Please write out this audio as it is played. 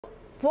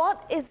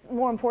What is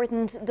more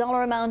important,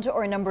 dollar amount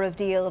or number of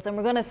deals? And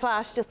we're going to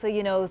flash, just so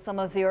you know, some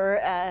of your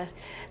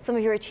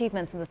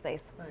achievements in the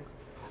space. Thanks.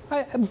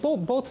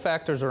 Both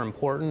factors are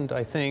important.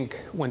 I think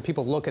when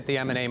people look at the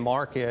M&A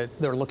market,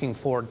 they're looking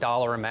for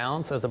dollar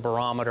amounts as a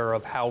barometer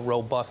of how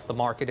robust the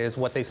market is,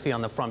 what they see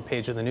on the front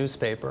page of the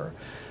newspaper.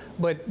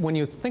 But when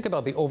you think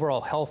about the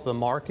overall health of the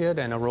market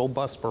and a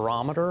robust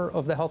barometer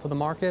of the health of the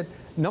market,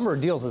 number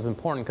of deals is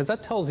important because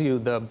that tells you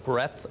the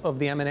breadth of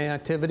the M&A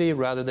activity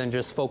rather than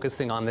just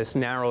focusing on this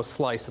narrow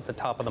slice at the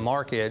top of the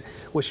market,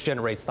 which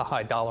generates the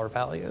high dollar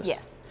values.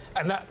 Yes.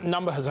 And that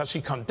number has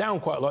actually come down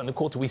quite a lot in the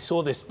quarter. We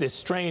saw this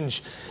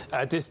strange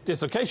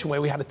dislocation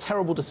where we had a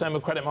terrible December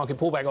credit market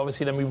pullback.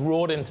 Obviously, then we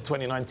roared into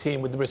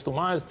 2019 with the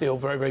Bristol-Myers deal,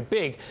 very, very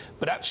big.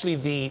 But actually,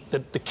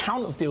 the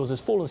count of deals has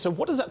fallen. So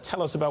what does that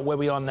tell us about where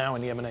we are now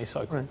in the M&A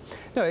cycle? Right.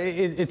 No,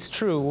 it's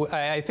true.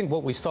 I think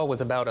what we saw was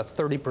about a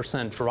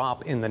 30%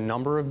 drop in the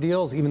number of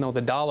deals, even though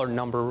the dollar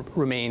number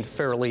remained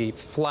fairly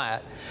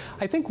flat.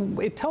 I think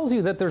it tells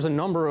you that there's a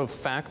number of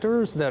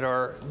factors that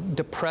are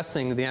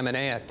depressing the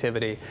M&A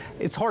activity.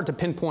 It's hard to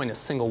pinpoint a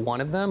single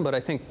one of them, but I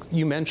think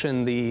you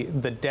mentioned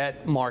the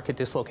debt market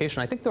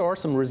dislocation. I think there are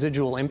some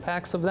residual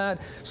impacts of that,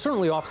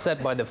 certainly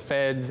offset by the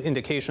Fed's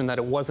indication that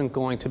it wasn't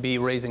going to be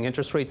raising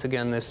interest rates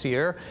again this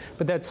year.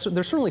 But there's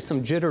certainly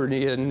some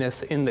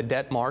jitteriness in the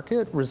debt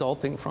market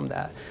resulting from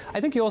that.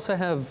 I think you also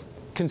have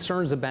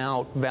concerns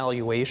about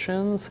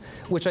valuations,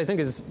 which I think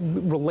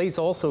relates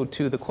also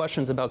to the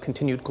questions about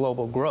continued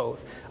global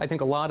growth. I think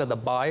a lot of the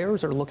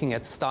buyers are looking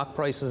at stock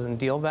prices and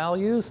deal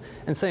values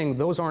and saying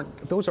those are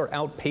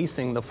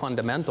outpacing the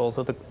fundamentals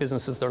of the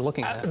businesses they're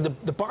looking at.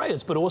 The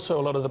buyers, but also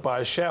a lot of the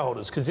buyers'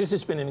 shareholders, because this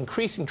has been an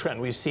increasing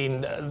trend. We've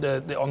seen on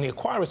the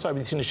acquirer side,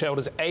 we've seen the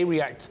shareholders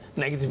react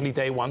negatively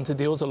day one to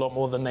deals a lot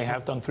more than they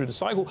have done through the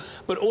cycle,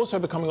 but also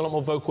becoming a lot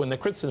more vocal in their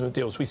criticism of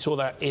deals. We saw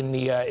that in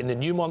the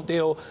Newmont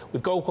deal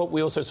with Goldcorp.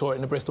 We also saw it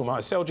in the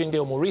Bristol-Myers Celgene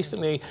deal more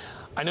recently.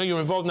 I know you're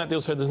involved in that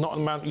deal, so there's not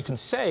an amount you can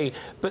say,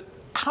 but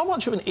how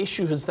much of an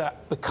issue has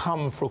that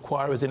become for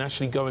acquirers in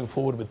actually going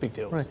forward with big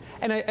deals? Right.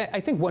 And I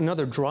think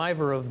another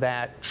driver of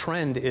that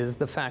trend is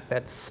the fact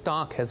that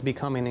stock has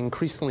become an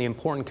increasingly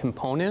important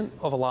component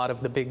of a lot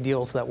of the big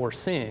deals that we're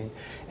seeing.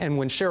 And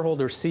when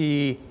shareholders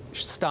see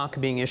stock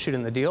being issued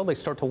in the deal, they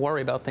start to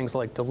worry about things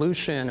like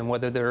dilution and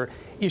whether they're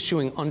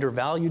issuing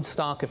undervalued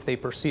stock if they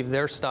perceive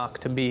their stock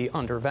to be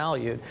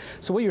undervalued.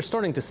 So what you're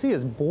starting to see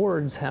is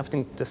boards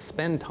having to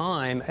spend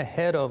time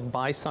ahead of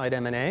buy-side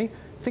M&A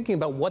thinking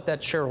about what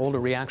that shareholder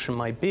reaction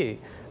might be.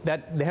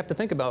 That they have to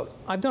think about.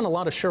 I've done a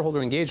lot of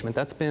shareholder engagement.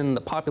 That's been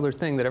the popular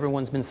thing that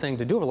everyone's been saying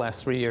to do over the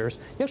last 3 years.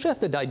 You actually have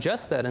to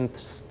digest that and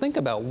think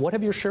about what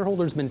have your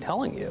shareholders been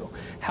telling you?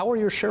 How are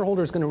your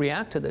shareholders going to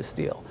react to this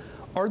deal?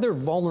 Are there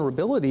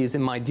vulnerabilities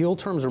in my deal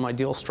terms or my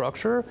deal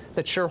structure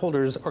that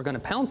shareholders are going to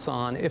pounce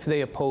on if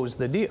they oppose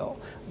the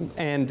deal?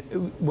 And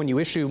when you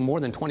issue more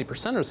than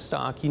 20% of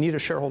stock, you need a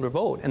shareholder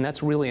vote. And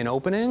that's really an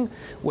opening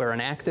where an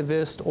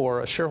activist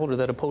or a shareholder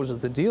that opposes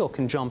the deal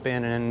can jump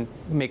in and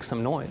make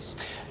some noise.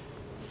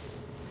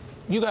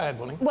 You go ahead,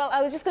 Vonnie. Well,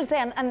 I was just going to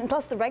say, and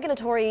plus the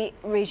regulatory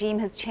regime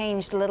has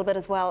changed a little bit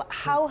as well.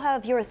 How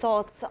have your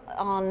thoughts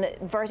on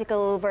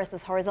vertical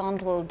versus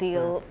horizontal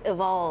deals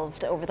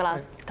evolved over the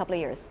last couple of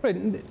years?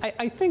 Right.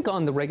 I think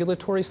on the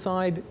regulatory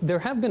side, there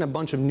have been a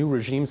bunch of new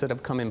regimes that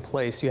have come in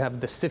place. You have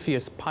the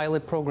CFIUS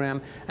pilot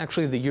program.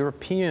 Actually, the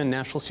European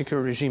national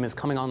security regime is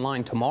coming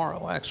online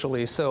tomorrow,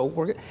 actually.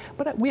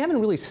 But we haven't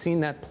really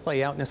seen that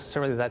play out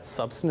necessarily that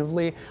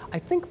substantively. I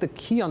think the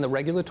key on the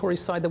regulatory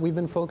side that we've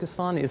been focused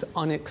on is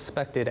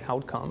unexpected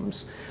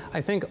outcomes.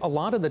 I think a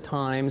lot of the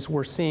times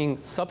we're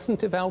seeing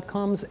substantive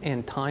outcomes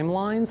and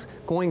timelines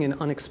going in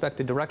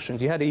unexpected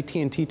directions. You had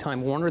AT&T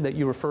Time Warner that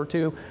you referred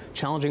to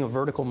challenging a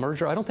vertical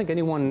merger. I don't think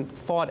anyone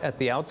thought at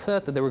the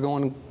outset that they were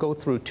going to go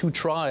through 2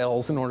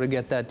 trials in order to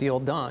get that deal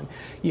done.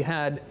 You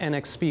had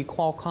NXP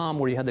Qualcomm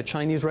where you had the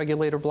Chinese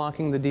regulator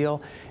blocking the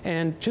deal.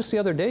 And just the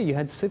other day you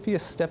had CFIUS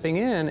stepping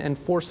in and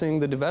forcing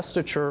the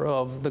divestiture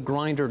of the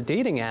Grindr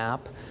dating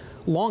app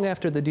long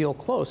after the deal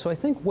closed. So I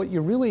think what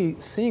you're really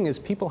seeing is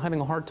people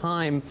having a hard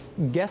time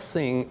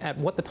guessing at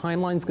what the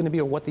timeline is going to be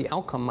or what the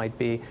outcome might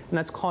be, and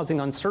that's causing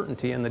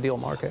uncertainty in the deal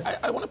market.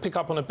 I want to pick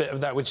up on a bit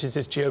of that, which is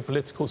this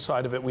geopolitical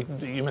side of it.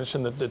 You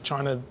mentioned the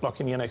China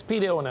blocking the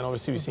NXP deal, and then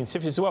obviously we've seen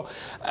CFIUS as well.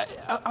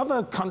 Are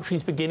other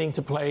countries beginning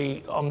to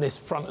play on this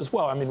front as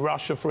well? I mean,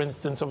 Russia, for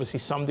instance,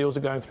 obviously some deals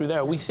are going through there.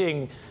 Are we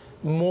seeing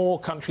more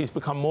countries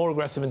become more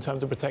aggressive in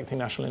terms of protecting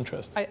national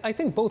interest? I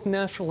think both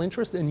national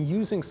interest and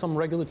using some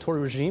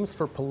regulatory regimes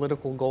for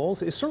political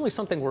goals is certainly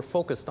something we're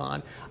focused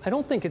on. I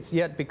don't think it's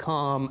yet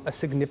become a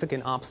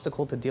significant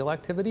obstacle to deal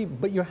activity,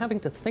 but you're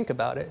having to think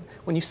about it.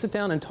 When you sit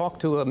down and talk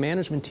to a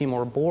management team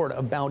or a board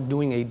about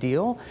doing a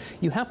deal,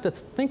 you have to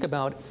think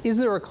about, is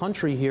there a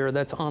country here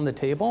that's on the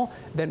table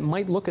that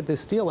might look at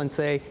this deal and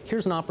say,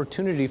 here's an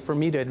opportunity for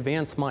me to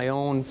advance my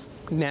own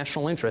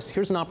national interest.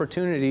 Here's an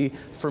opportunity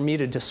for me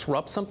to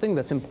disrupt something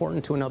that's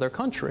important to another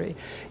country.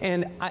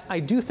 And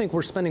I do think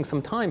we're spending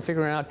some time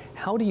figuring out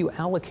how do you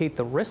allocate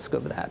the risk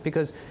of that?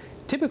 Because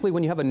typically,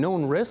 when you have a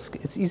known risk,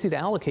 it's easy to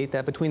allocate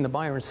that between the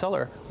buyer and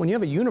seller. When you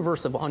have a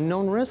universe of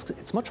unknown risks,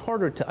 it's much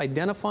harder to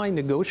identify,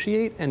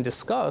 negotiate, and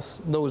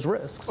discuss those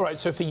risks. All right,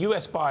 so for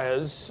U.S.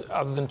 buyers,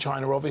 other than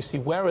China, obviously,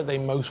 where are they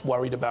most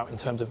worried about in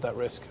terms of that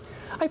risk?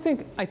 I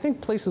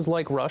think places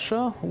like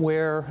Russia,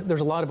 where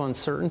there's a lot of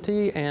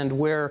uncertainty and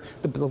where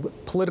the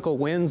political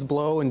winds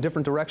blow in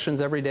different directions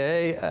every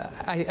day,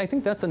 I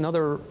think that's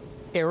another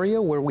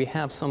area where we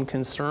have some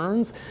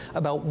concerns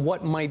about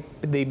what might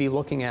they be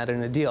looking at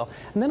in a deal.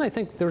 And then I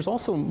think there's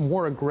also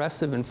more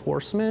aggressive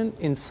enforcement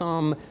in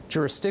some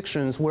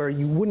jurisdictions where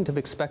you wouldn't have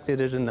expected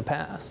it in the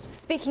past.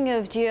 Speaking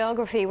of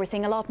geography, we're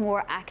seeing a lot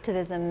more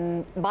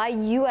activism by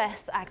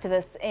US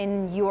activists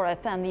in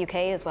Europe and the UK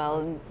as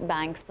well,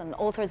 banks and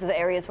all sorts of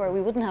areas where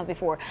we wouldn't have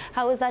before.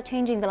 How is that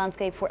changing the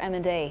landscape for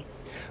M&A?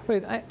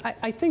 Right.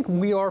 I think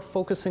we are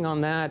focusing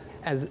on that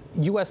as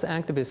US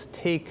activists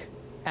take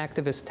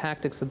activist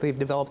tactics that they've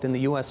developed in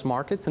the US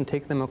markets and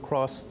take them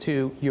across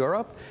to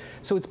Europe.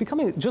 So it's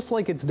becoming, just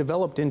like it's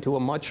developed into a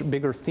much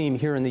bigger theme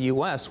here in the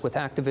US with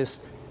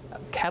activists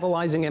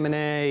catalyzing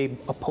M&A,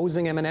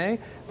 opposing M&A,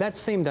 that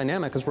same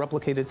dynamic has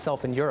replicated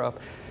itself in Europe.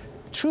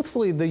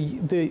 Truthfully,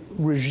 the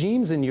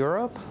regimes in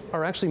Europe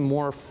are actually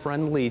more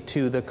friendly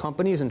to the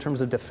companies in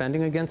terms of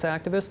defending against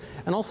activists.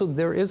 And also,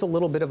 there is a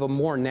little bit of a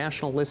more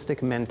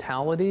nationalistic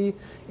mentality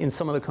in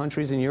some of the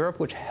countries in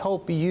Europe, which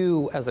help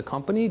you as a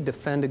company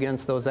defend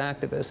against those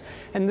activists.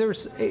 And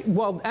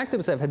while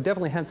activists have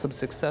definitely had some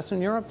success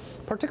in Europe,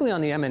 particularly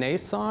on the M&A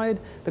side,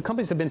 the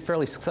companies have been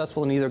fairly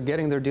successful in either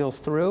getting their deals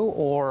through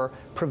or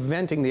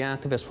preventing the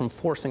activists from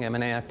forcing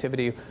M&A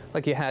activity,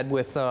 like you had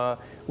with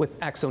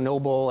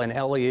AkzoNobel and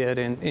Elliott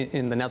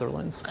in the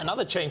Netherlands.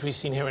 Another change we've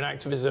seen here in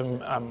activism,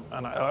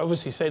 and I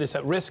obviously say this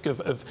at risk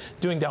of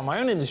doing down my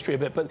own industry a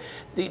bit, but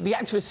the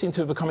activists seem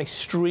to have become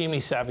extremely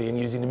savvy in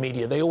using the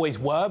media. They always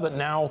were, but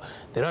now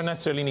they don't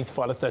necessarily need to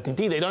file a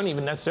 13D. They don't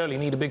even necessarily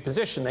need a big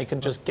position. They can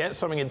just get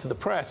something into the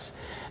press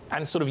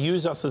and sort of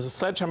use us as a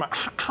sledgehammer.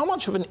 How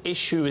much of an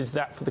issue is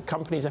that for the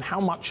companies, and how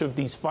much of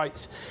these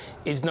fights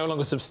is no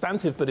longer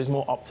substantive but is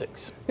more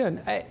optics?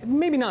 Yeah,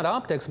 maybe not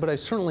optics, but I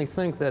certainly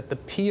think that the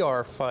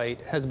PR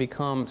fight has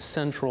become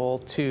central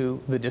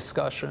to the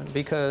discussion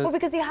because... Well,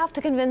 because you have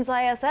to convince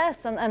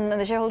ISS and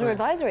the shareholder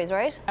advisories,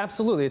 right?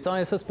 Absolutely, it's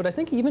ISS, but I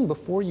think even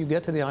before you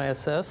get to the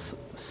ISS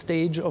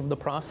stage of the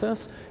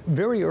process,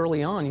 very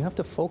early on, you have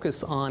to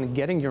focus on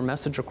getting your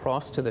message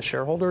across to the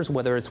shareholders,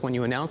 whether it's when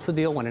you announce the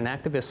deal, when an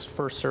activist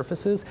first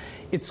surfaces.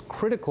 It's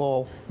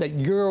critical that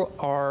you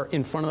are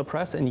in front of the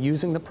press and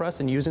using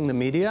the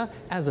media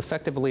as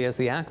effectively as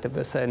the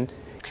activists, and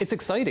it's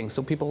exciting,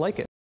 so people like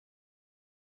it.